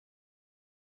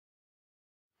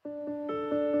At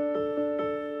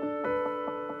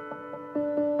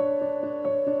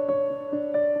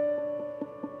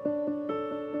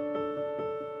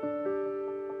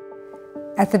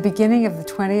the beginning of the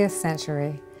 20th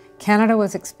century, Canada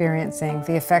was experiencing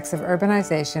the effects of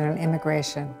urbanization and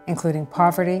immigration, including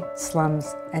poverty,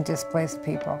 slums, and displaced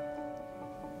people.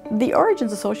 The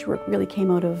origins of social work really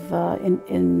came out of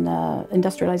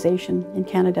industrialization in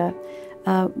Canada.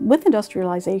 With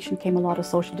industrialization came a lot of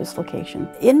social dislocation.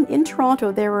 In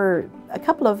Toronto, there were a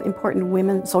couple of important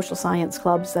women social science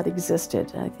clubs that existed,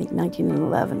 I think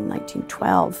 1911,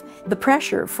 1912. The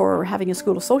pressure for having a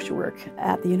school of social work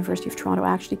at the University of Toronto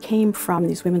actually came from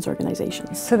these women's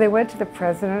organizations. So they went to the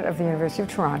president of the University of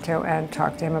Toronto and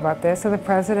talked to him about this, and the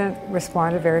president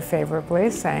responded very favorably,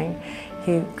 saying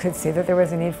he could see that there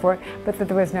was a need for it, but that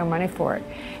there was no money for it.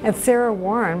 And Sarah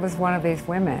Warren was one of these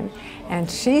women, and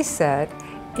she said,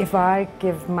 if I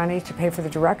give money to pay for the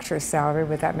director's salary,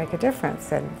 would that make a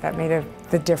difference? And that made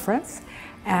the difference.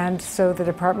 And so the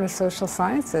Department of Social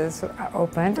Sciences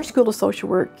opened. The first school of social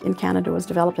work in Canada was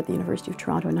developed at the University of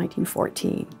Toronto in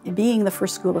 1914. Being the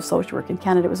first school of social work in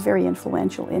Canada was very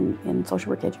influential in social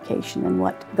work education and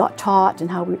what got taught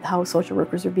and how social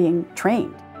workers are being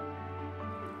trained.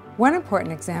 One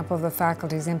important example of the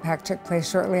faculty's impact took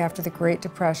place shortly after the Great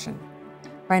Depression.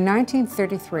 By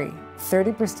 1933,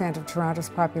 30% of Toronto's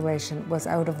population was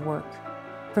out of work.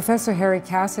 Professor Harry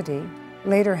Cassidy,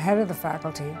 later head of the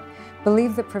faculty,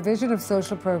 believed that provision of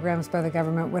social programs by the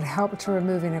government would help to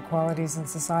remove inequalities in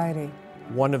society.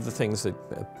 One of the things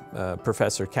that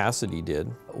Professor Cassidy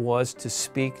did was to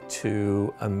speak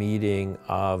to a meeting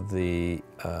of the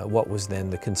what was then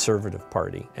the Conservative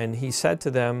Party. And he said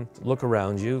to them, look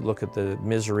around you, look at the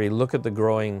misery, look at the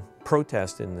growing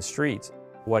protest in the streets.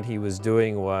 What he was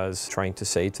doing was trying to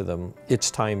say to them, it's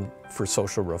time for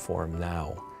social reform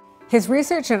now. His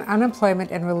research on unemployment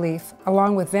and relief,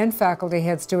 along with then faculty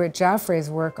head Stuart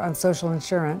Jaffray's work on social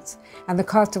insurance and the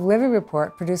cost of living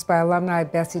report produced by alumni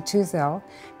Bessie Tuzel,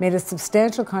 made a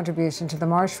substantial contribution to the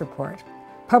Marsh Report.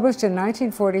 Published in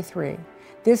 1943,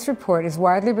 this report is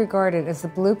widely regarded as the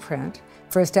blueprint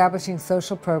for establishing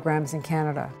social programs in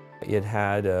Canada. It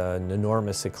had an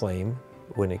enormous acclaim.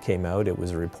 When it came out, it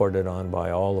was reported on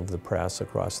by all of the press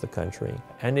across the country,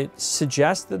 and it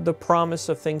suggested the promise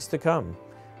of things to come.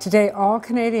 Today, all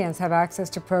Canadians have access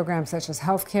to programs such as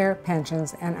healthcare,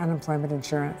 pensions, and unemployment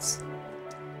insurance.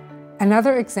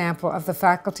 Another example of the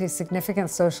faculty's significant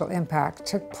social impact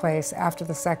took place after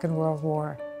the Second World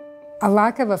War. A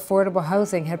lack of affordable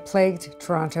housing had plagued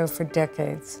Toronto for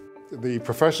decades. The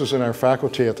professors in our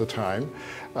faculty at the time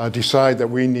decide that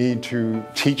we need to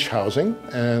teach housing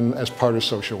and as part of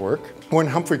social work. When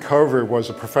Humphrey Carver was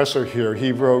a professor here,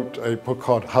 he wrote a book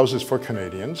called Houses for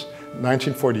Canadians,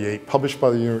 1948, published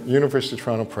by the University of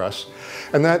Toronto Press.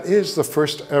 And that is the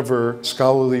first ever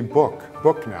scholarly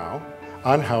book now,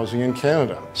 on housing in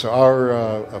Canada. So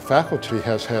our faculty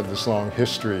has had this long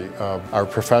history of our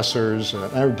professors and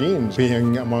our deans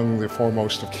being among the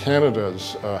foremost of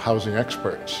Canada's housing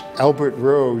experts. Albert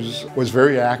Rose was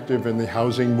very active in the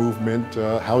housing movement,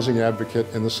 housing advocate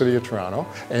in the City of Toronto,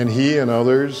 and he and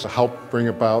others helped bring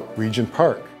about Regent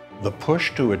Park. The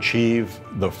push to achieve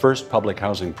the first public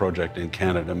housing project in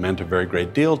Canada meant a very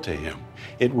great deal to him.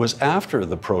 It was after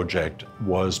the project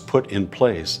was put in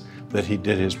place that he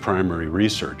did his primary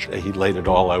research. He laid it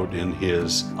all out in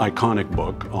his iconic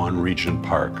book on Regent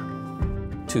Park.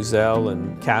 Tuzel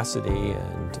and Cassidy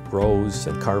and Rose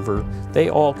and Carver, they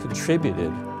all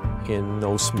contributed in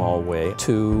no small way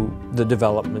to the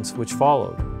developments which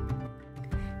followed.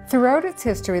 Throughout its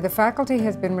history, the faculty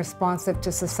has been responsive to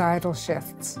societal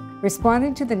shifts,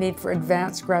 responding to the need for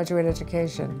advanced graduate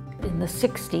education. In the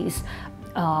 60s,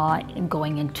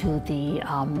 going into the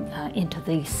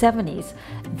 70s,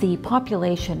 the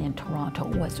population in Toronto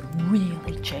was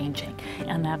really changing,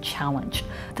 and that challenged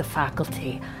the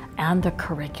faculty and the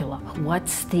curriculum.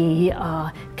 What's the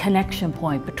connection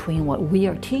point between what we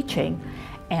are teaching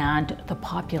and the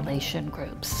population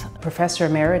groups? Professor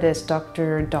Emeritus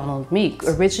Dr. Donald Meeks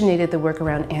originated the work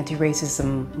around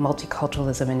anti-racism,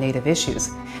 multiculturalism, and Native issues.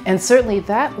 And certainly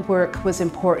that work was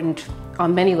important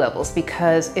on many levels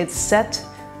because it set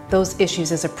those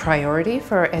issues as a priority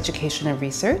for our education and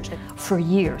research. For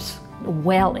years,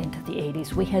 well into the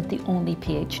 80s, we had the only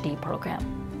PhD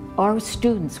program. Our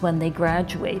students, when they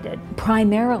graduated,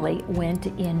 primarily went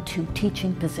into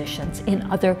teaching positions in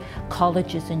other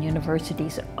colleges and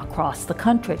universities across the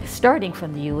country. Starting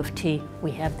from the U of T,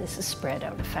 we have this spread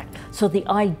out effect. So the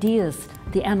ideas,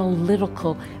 the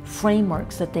analytical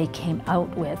frameworks that they came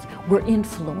out with were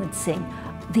influencing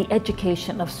the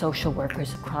education of social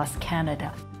workers across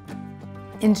Canada.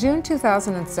 In June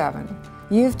 2007,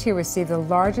 U of T received the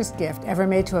largest gift ever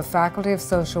made to a faculty of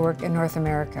social work in North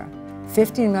America,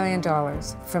 $15 million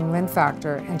from Lynn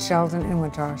Factor and Sheldon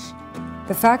Inwintosh.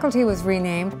 The faculty was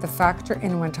renamed the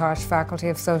Factor-Inwintosh Faculty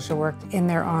of Social Work in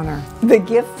their honor. The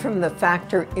gift from the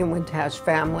Factor-Inwintosh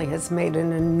family has made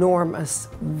an enormous,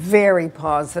 very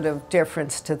positive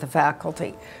difference to the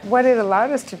faculty. What it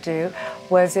allowed us to do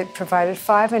was it provided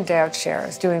 5 endowed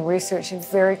chairs doing research in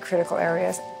very critical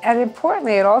areas. And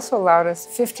importantly, it also allowed us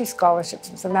 50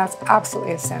 scholarships, and that's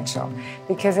absolutely essential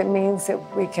because it means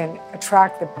that we can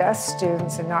attract the best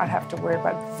students and not have to worry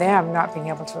about them not being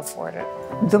able to afford it.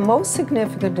 The most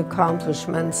significant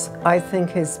accomplishments, I think,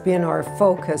 has been our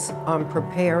focus on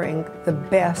preparing the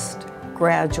best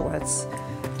graduates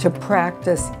to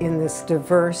practice in this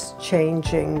diverse,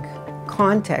 changing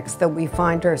context that we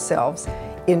find ourselves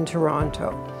in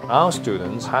Toronto. Our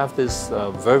students have this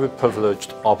very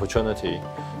privileged opportunity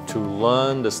to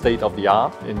learn the state of the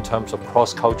art in terms of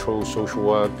cross-cultural social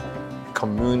work,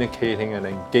 communicating and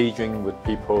engaging with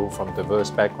people from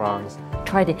diverse backgrounds.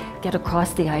 Try to get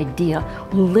across the idea,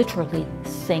 literally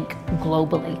think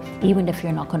globally, even if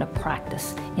you're not going to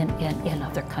practice in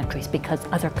other countries, because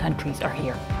other countries are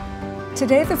here.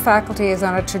 Today, the faculty is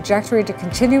on a trajectory to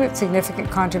continue its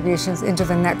significant contributions into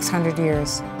the next 100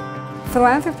 years.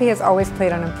 Philanthropy has always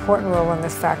played an important role in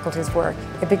this faculty's work.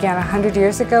 It began 100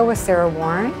 years ago with Sarah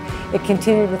Warren. It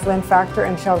continued with Lynn Factor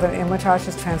and Sheldon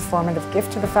Inwintosh's transformative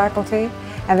gift to the faculty,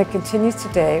 and it continues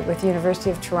today with University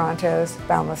of Toronto's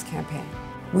Boundless campaign.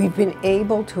 We've been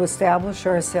able to establish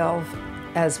ourselves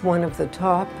as one of the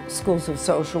top schools of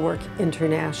social work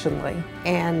internationally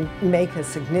and make a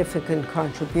significant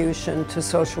contribution to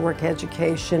social work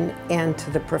education and to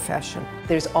the profession.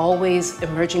 There's always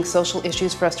emerging social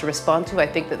issues for us to respond to. I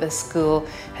think that this school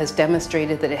has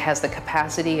demonstrated that it has the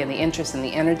capacity and the interest and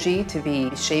the energy to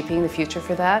be shaping the future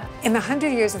for that. In the 100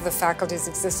 years of the faculty's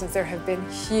existence, there have been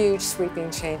huge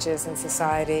sweeping changes in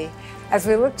society. As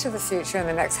we look to the future in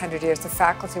the next 100 years, the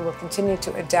faculty will continue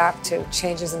to adapt to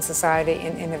changes in society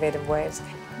in innovative ways.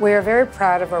 We are very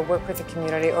proud of our work with the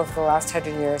community over the last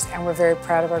 100 years, and we're very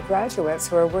proud of our graduates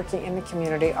who are working in the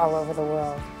community all over the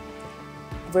world.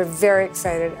 We're very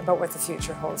excited about what the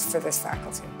future holds for this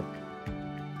faculty.